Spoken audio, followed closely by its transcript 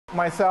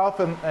myself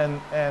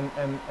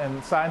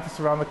and scientists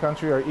around the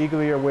country are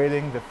eagerly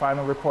awaiting the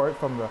final report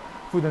from the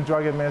Food and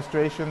Drug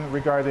Administration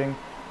regarding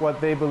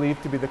what they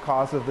believe to be the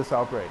cause of this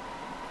outbreak.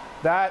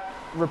 That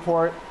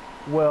report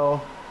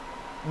will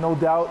no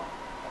doubt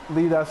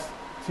lead us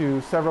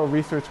to several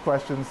research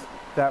questions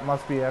that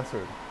must be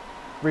answered.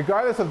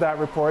 Regardless of that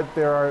report,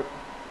 there are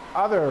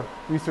other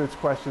research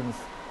questions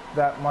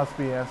that must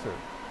be answered.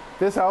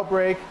 This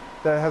outbreak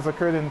that has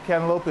occurred in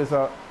cantaloupe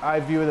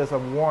I view it as a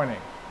warning.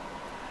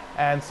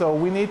 And so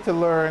we need to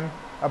learn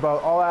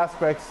about all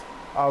aspects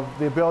of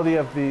the ability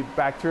of the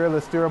bacteria,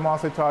 Listeria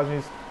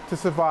monocytogenes, to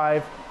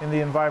survive in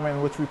the environment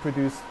in which we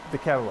produce the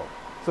cantaloupe.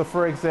 So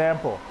for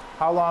example,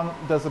 how long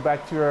does the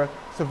bacteria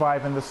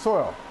survive in the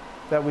soil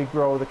that we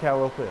grow the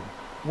cantaloupe in?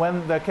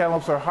 When the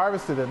cantaloupes are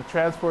harvested and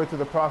transported to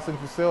the processing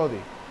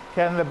facility,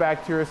 can the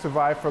bacteria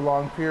survive for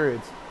long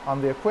periods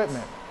on the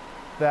equipment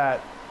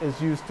that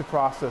is used to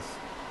process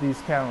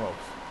these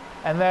cantaloupes?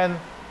 And then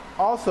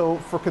also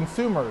for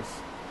consumers,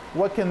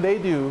 what can they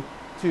do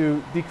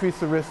to decrease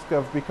the risk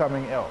of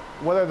becoming ill?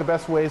 What are the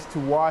best ways to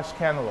wash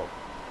cantaloupe?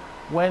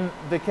 When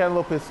the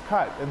cantaloupe is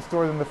cut and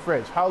stored in the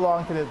fridge, how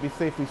long can it be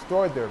safely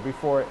stored there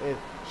before it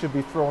should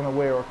be thrown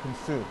away or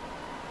consumed?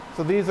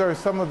 So these are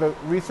some of the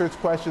research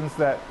questions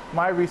that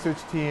my research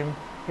team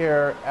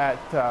here at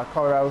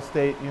Colorado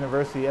State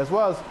University, as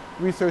well as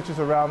researchers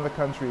around the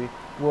country,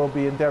 will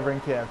be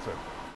endeavoring to answer.